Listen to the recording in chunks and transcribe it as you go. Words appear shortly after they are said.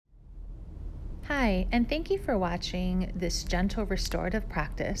Hi, and thank you for watching this gentle restorative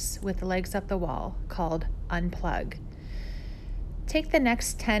practice with legs up the wall called Unplug. Take the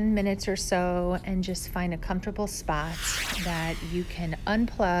next 10 minutes or so and just find a comfortable spot that you can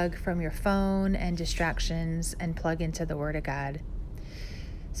unplug from your phone and distractions and plug into the Word of God.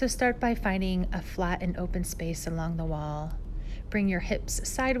 So start by finding a flat and open space along the wall. Bring your hips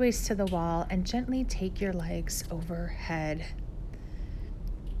sideways to the wall and gently take your legs overhead.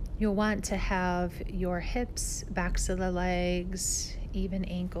 You'll want to have your hips, backs of the legs, even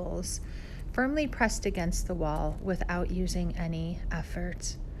ankles, firmly pressed against the wall without using any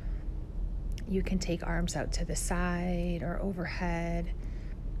effort. You can take arms out to the side or overhead,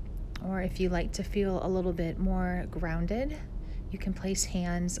 or if you like to feel a little bit more grounded, you can place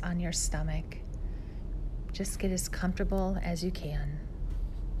hands on your stomach. Just get as comfortable as you can.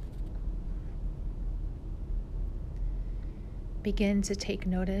 Begin to take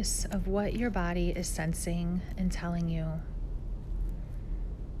notice of what your body is sensing and telling you.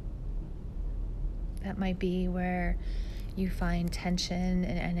 That might be where you find tension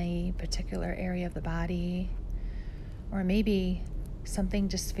in any particular area of the body, or maybe something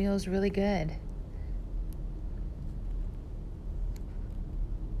just feels really good.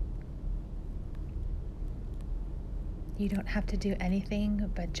 You don't have to do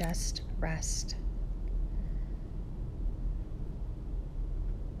anything but just rest.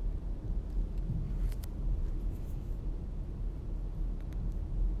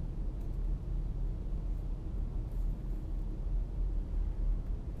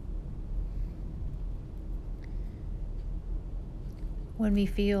 When we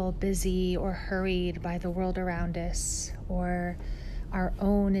feel busy or hurried by the world around us or our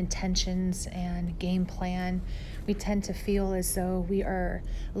own intentions and game plan, we tend to feel as though we are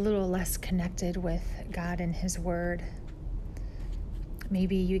a little less connected with God and His Word.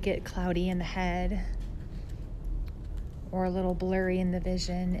 Maybe you get cloudy in the head or a little blurry in the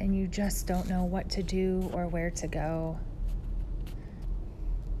vision and you just don't know what to do or where to go.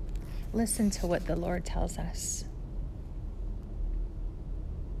 Listen to what the Lord tells us.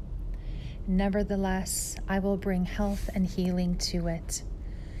 Nevertheless, I will bring health and healing to it.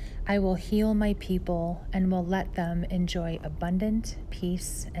 I will heal my people and will let them enjoy abundant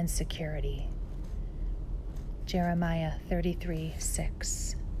peace and security. Jeremiah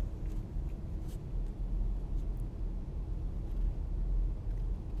 33:6.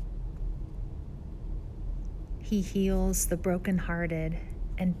 He heals the brokenhearted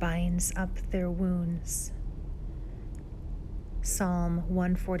and binds up their wounds. Psalm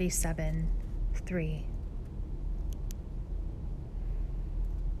 147:3.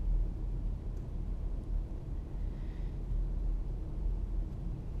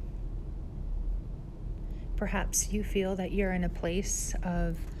 Perhaps you feel that you're in a place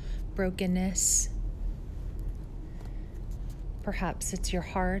of brokenness. Perhaps it's your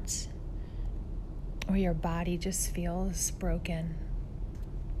heart or your body just feels broken.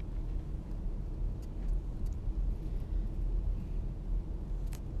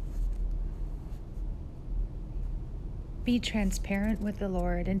 Be transparent with the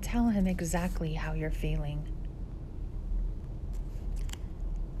Lord and tell Him exactly how you're feeling.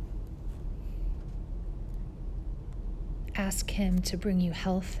 Ask Him to bring you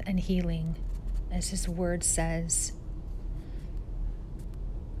health and healing, as His Word says,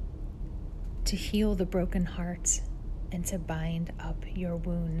 to heal the broken heart and to bind up your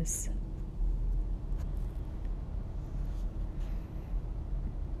wounds.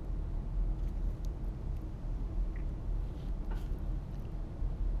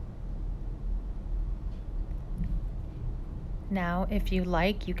 Now, if you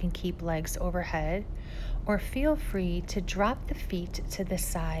like, you can keep legs overhead, or feel free to drop the feet to the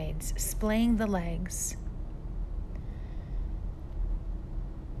sides, splaying the legs.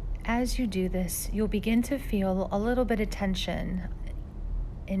 As you do this, you'll begin to feel a little bit of tension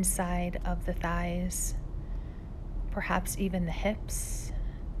inside of the thighs, perhaps even the hips.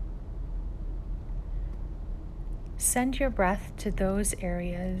 Send your breath to those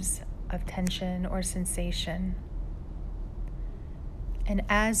areas of tension or sensation. And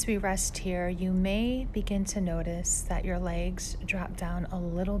as we rest here, you may begin to notice that your legs drop down a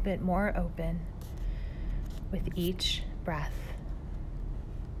little bit more open with each breath.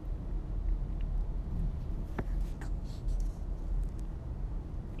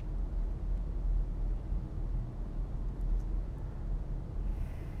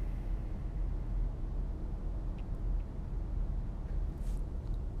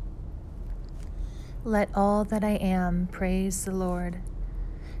 Let all that I am praise the Lord.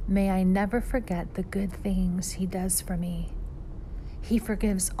 May I never forget the good things He does for me. He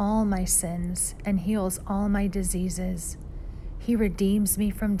forgives all my sins and heals all my diseases. He redeems me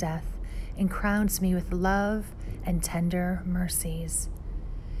from death and crowns me with love and tender mercies.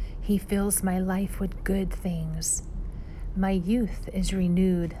 He fills my life with good things. My youth is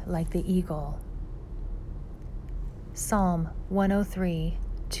renewed like the eagle. Psalm 103,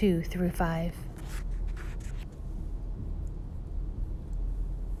 2-5.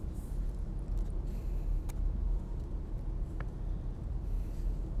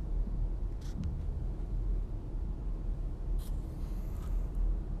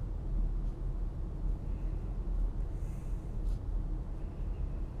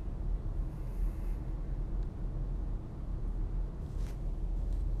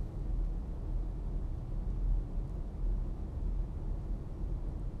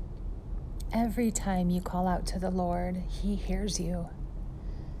 Every time you call out to the Lord, He hears you.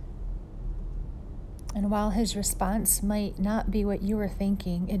 And while His response might not be what you were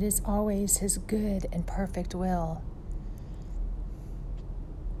thinking, it is always His good and perfect will.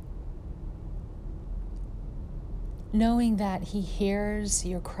 Knowing that He hears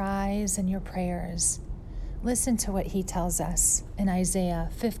your cries and your prayers, listen to what He tells us in Isaiah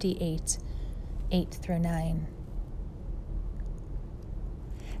 58, 8-9.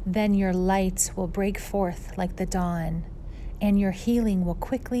 Then your light will break forth like the dawn, and your healing will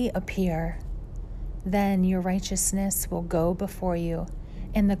quickly appear. Then your righteousness will go before you,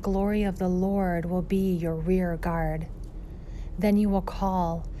 and the glory of the Lord will be your rear guard. Then you will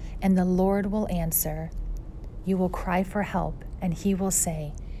call, and the Lord will answer. You will cry for help, and He will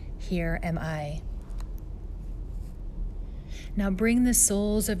say, "Here am I." Now bring the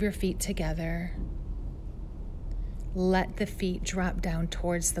soles of your feet together. Let the feet drop down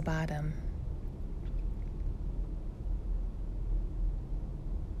towards the bottom.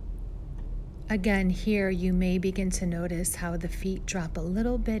 Again, here you may begin to notice how the feet drop a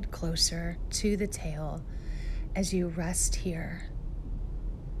little bit closer to the tail as you rest here,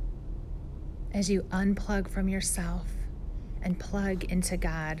 as you unplug from yourself and plug into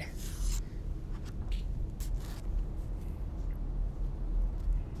God.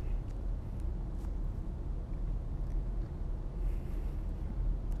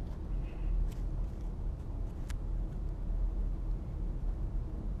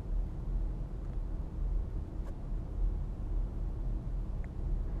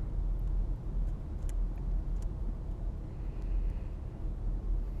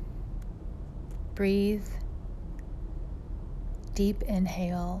 Breathe. Deep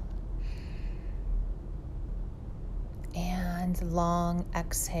inhale and long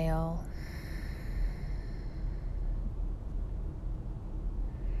exhale.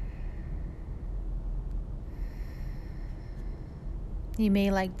 You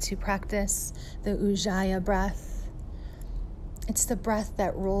may like to practice the Ujjayi breath. It's the breath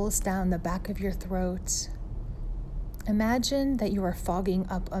that rolls down the back of your throat. Imagine that you are fogging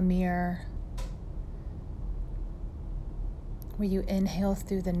up a mirror, where you inhale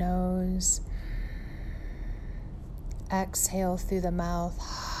through the nose, exhale through the mouth.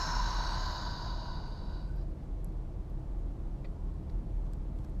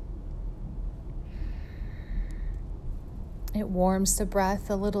 It warms the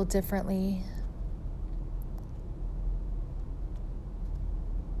breath a little differently.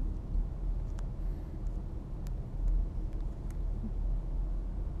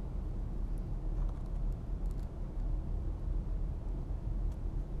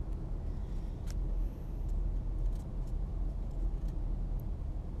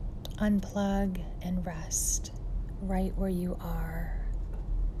 Unplug and rest right where you are.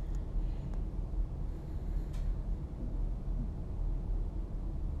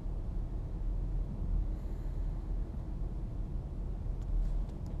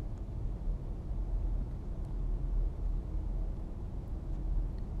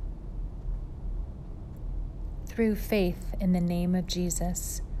 Through faith in the name of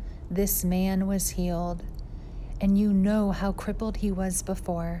Jesus, this man was healed, and you know how crippled he was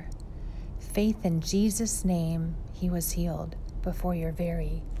before. Faith in Jesus' name, he was healed before your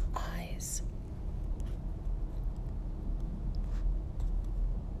very eyes.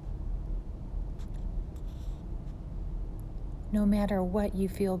 No matter what you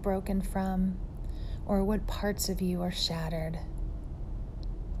feel broken from or what parts of you are shattered,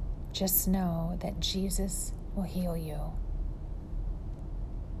 just know that Jesus will heal you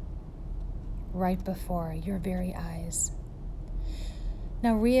right before your very eyes.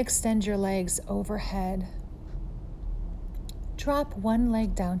 Now re-extend your legs overhead. Drop one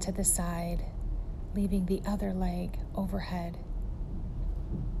leg down to the side, leaving the other leg overhead.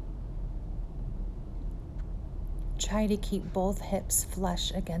 Try to keep both hips flush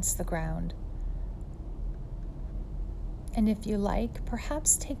against the ground. And if you like,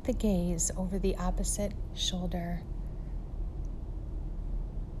 perhaps take the gaze over the opposite shoulder.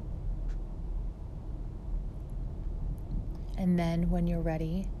 And then when you're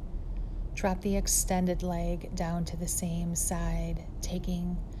ready, drop the extended leg down to the same side,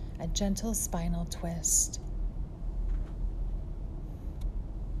 taking a gentle spinal twist.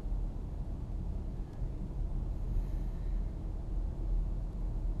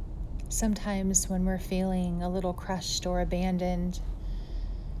 Sometimes when we're feeling a little crushed or abandoned,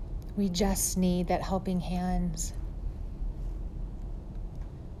 we just need that helping hand.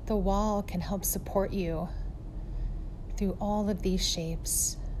 The wall can help support you through all of these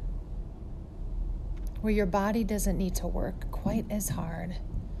shapes, where your body doesn't need to work quite as hard,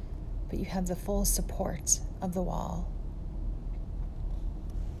 but you have the full support of the wall.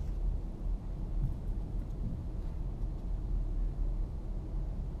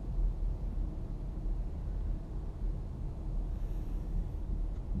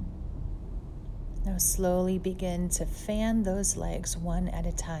 Now slowly begin to fan those legs one at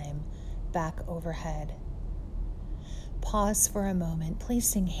a time back overhead. Pause for a moment,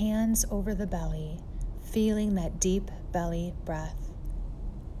 placing hands over the belly, feeling that deep belly breath.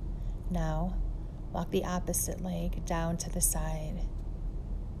 Now, walk the opposite leg down to the side.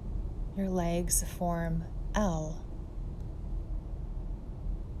 Your legs form L.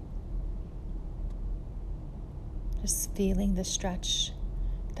 Just feeling the stretch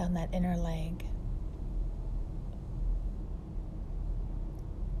down that inner leg.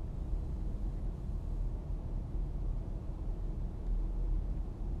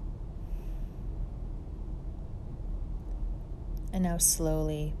 And now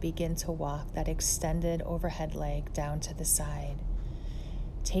slowly begin to walk that extended overhead leg down to the side,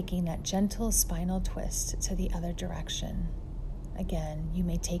 taking that gentle spinal twist to the other direction. Again, you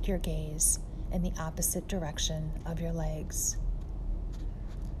may take your gaze in the opposite direction of your legs.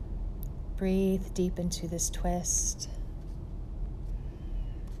 Breathe deep into this twist.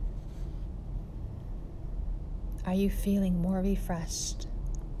 Are you feeling more refreshed?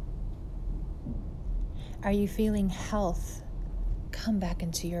 Are you feeling health come back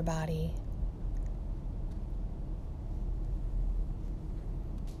into your body?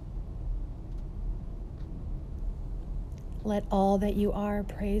 Let all that you are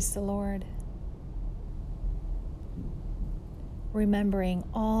praise the Lord, remembering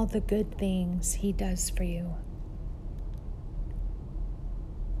all the good things He does for you.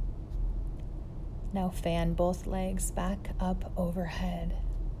 Now fan both legs back up overhead.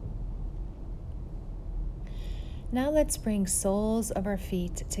 Now let's bring soles of our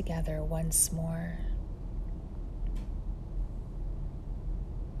feet together once more.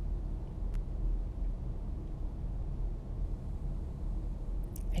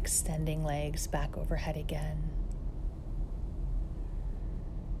 Extending legs back overhead again.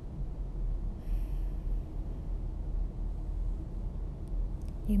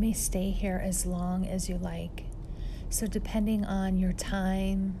 You may stay here as long as you like. So depending on your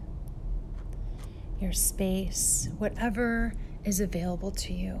time, your space, whatever is available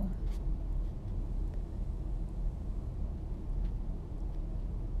to you.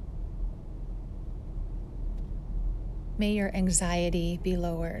 May your anxiety be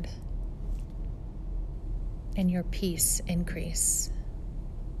lowered and your peace increase.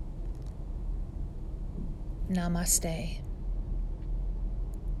 Namaste.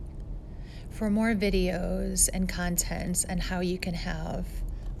 For more videos and contents and how you can have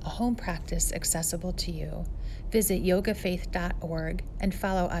a home practice accessible to you, visit yogafaith.org and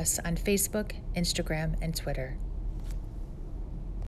follow us on Facebook, Instagram, and Twitter.